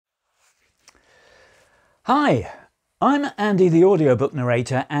Hi, I'm Andy the audiobook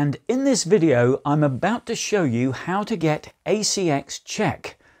narrator, and in this video I'm about to show you how to get ACX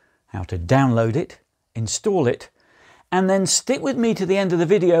Check, how to download it, install it, and then stick with me to the end of the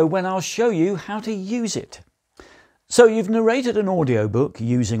video when I'll show you how to use it. So you've narrated an audiobook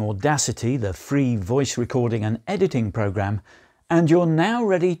using Audacity, the free voice recording and editing program, and you're now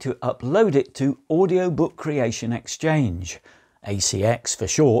ready to upload it to Audiobook Creation Exchange, ACX for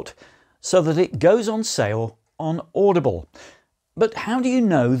short, so that it goes on sale on Audible. But how do you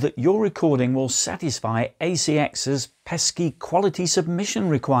know that your recording will satisfy ACX's pesky quality submission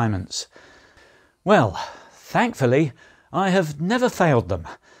requirements? Well, thankfully, I have never failed them,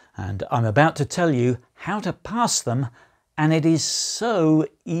 and I'm about to tell you how to pass them, and it is so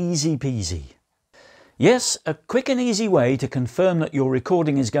easy peasy. Yes, a quick and easy way to confirm that your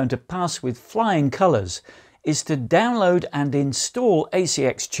recording is going to pass with flying colours is to download and install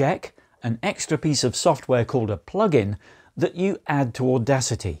ACX Check, an extra piece of software called a plugin that you add to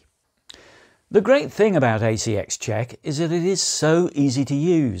Audacity. The great thing about ACX Check is that it is so easy to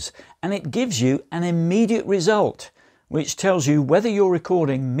use, and it gives you an immediate result, which tells you whether your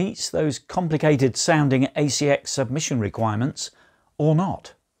recording meets those complicated sounding ACX submission requirements or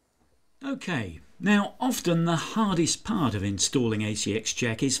not. Okay, now often the hardest part of installing ACX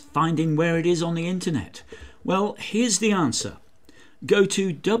Check is finding where it is on the internet. Well, here's the answer. Go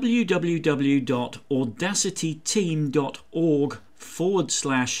to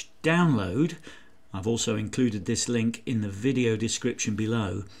www.audacityteam.org/download. I've also included this link in the video description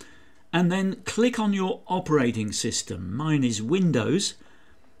below. And then click on your operating system. Mine is Windows.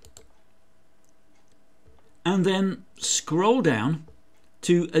 And then scroll down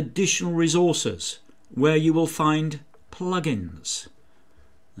to Additional Resources, where you will find Plugins.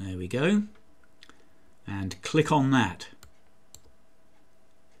 There we go. And click on that.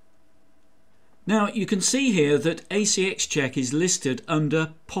 Now you can see here that ACX Check is listed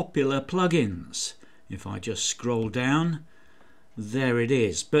under Popular Plugins. If I just scroll down, there it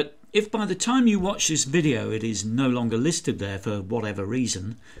is. But if by the time you watch this video it is no longer listed there for whatever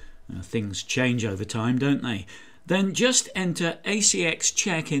reason, things change over time, don't they? Then just enter ACX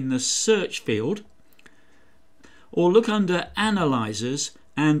Check in the search field, or look under Analyzers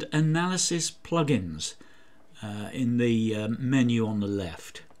and Analysis Plugins in the menu on the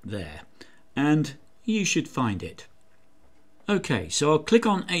left there. And you should find it. Okay, so I'll click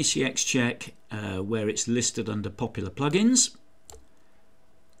on ACX Check where it's listed under Popular Plugins,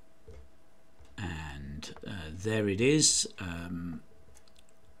 and there it is.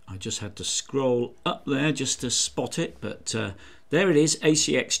 I just had to scroll up there just to spot it, but there it is,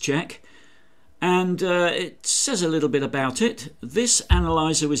 ACX Check, and it says a little bit about it. This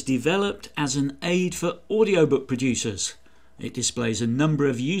analyzer was developed as an aid for audiobook producers. It displays a number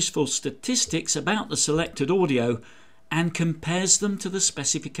of useful statistics about the selected audio and compares them to the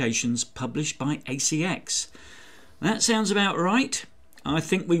specifications published by ACX. That sounds about right. I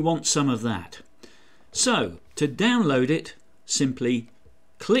think we want some of that. So, to download it, simply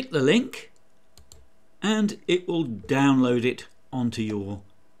click the link and it will download it onto your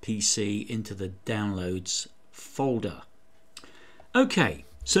PC into the Downloads folder. Okay,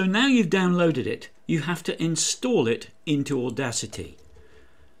 so now you've downloaded it, you have to install it into Audacity.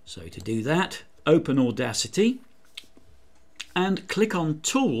 So to do that, open Audacity and click on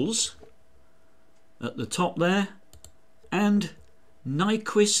Tools at the top there and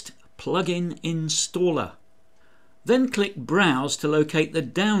Nyquist Plugin Installer. Then click Browse to locate the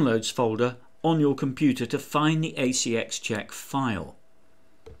Downloads folder on your computer to find the ACX Check file.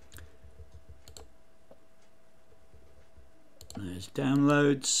 There's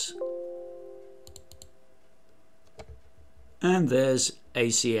Downloads. And there's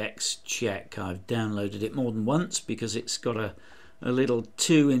ACX Check. I've downloaded it more than once because it's got a little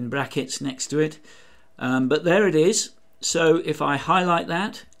 2 in brackets next to it. But there it is. So if I highlight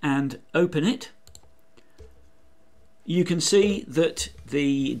that and open it, you can see that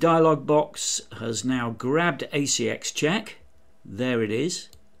the dialog box has now grabbed ACX Check. There it is.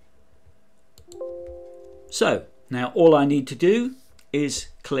 So now all I need to do is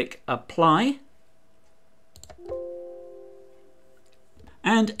click Apply,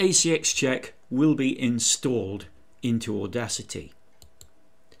 and ACX Check will be installed into Audacity.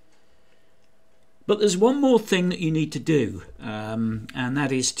 But there's one more thing that you need to do, and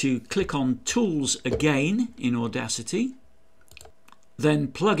that is to click on Tools again in Audacity, then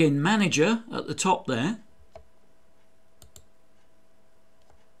Plugin Manager at the top there,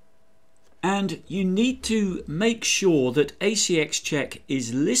 and you need to make sure that ACX Check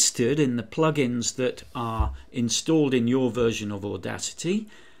is listed in the plugins that are installed in your version of Audacity,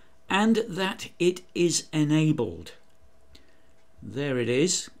 and that it is enabled. There it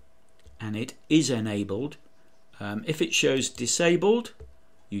is, and it is enabled. If it shows disabled,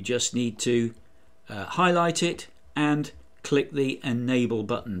 you just need to highlight it and click the enable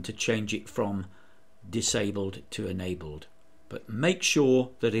button to change it from disabled to enabled. But make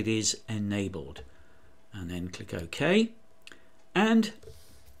sure that it is enabled, and then click OK, and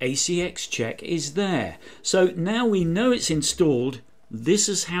ACX Check is there. So now we know it's installed. This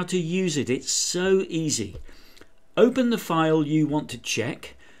is how to use it. It's so easy. Open the file you want to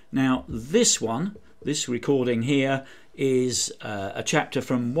check. Now this recording here is a chapter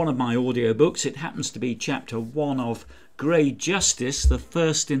from one of my audiobooks. It happens to be chapter 1 of Grey Justice, the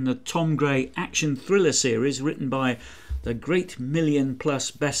first in the Tom Gray action thriller series written by the great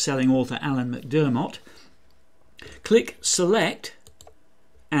million-plus best-selling author Alan McDermott. Click Select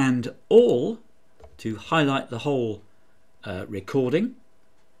and All to highlight the whole recording,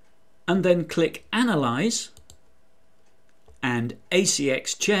 and then click Analyze and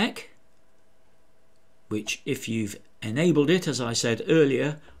ACX Check, which, if you've enabled it, as I said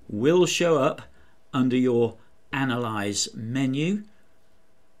earlier, will show up under your Analyze menu.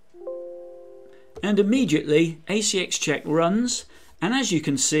 And immediately ACX Check runs, and as you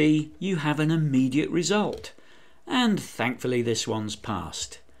can see, you have an immediate result. And thankfully this one's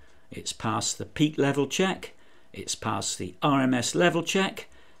passed. It's passed the peak level check, it's passed the RMS level check,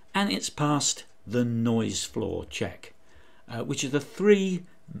 and it's passed the noise floor check, which are the 3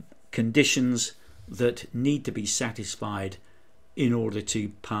 conditions that need to be satisfied in order to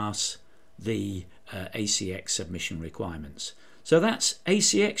pass the ACX submission requirements. So that's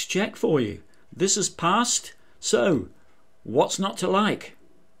ACX Check for you. This has passed, so what's not to like?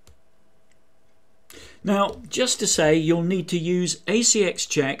 Now, just to say, you'll need to use ACX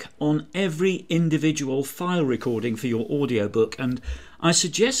Check on every individual file recording for your audiobook, and I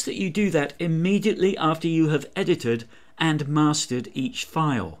suggest that you do that immediately after you have edited and mastered each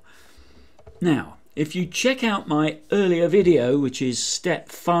file. Now, if you check out my earlier video, which is step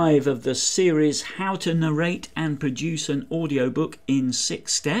 5 of the series How to Narrate and Produce an Audiobook in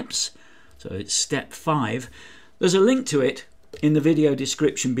 6 Steps, so it's step 5, there's a link to it in the video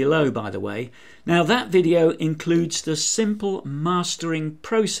description below, by the way. Now that video includes the simple mastering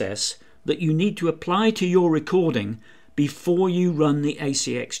process that you need to apply to your recording before you run the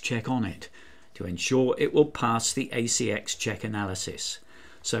ACX Check on it to ensure it will pass the ACX Check analysis.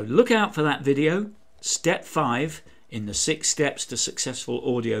 So look out for that video, step 5 in the 6 Steps to Successful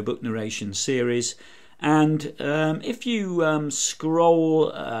Audiobook Narration series. And if you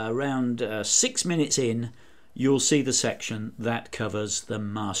scroll around 6 minutes in, you'll see the section that covers the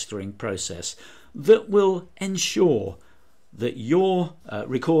mastering process that will ensure that your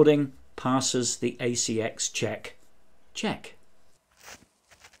recording passes the ACX check.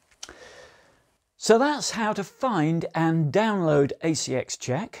 So that's how to find and download ACX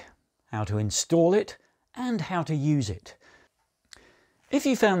Check, how to install it, and how to use it. If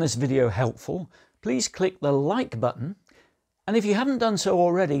you found this video helpful, please click the like button, and if you haven't done so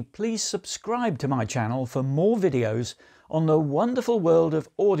already, please subscribe to my channel for more videos on the wonderful world of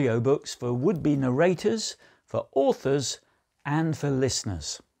audiobooks for would-be narrators, for authors, and for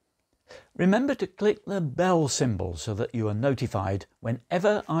listeners. Remember to click the bell symbol so that you are notified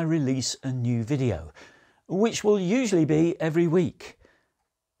whenever I release a new video, which will usually be every week,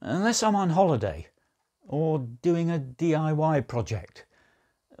 unless I'm on holiday, or doing a DIY project,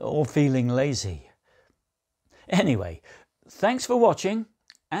 or feeling lazy. Anyway, thanks for watching,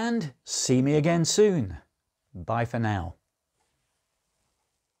 and see me again soon. Bye for now.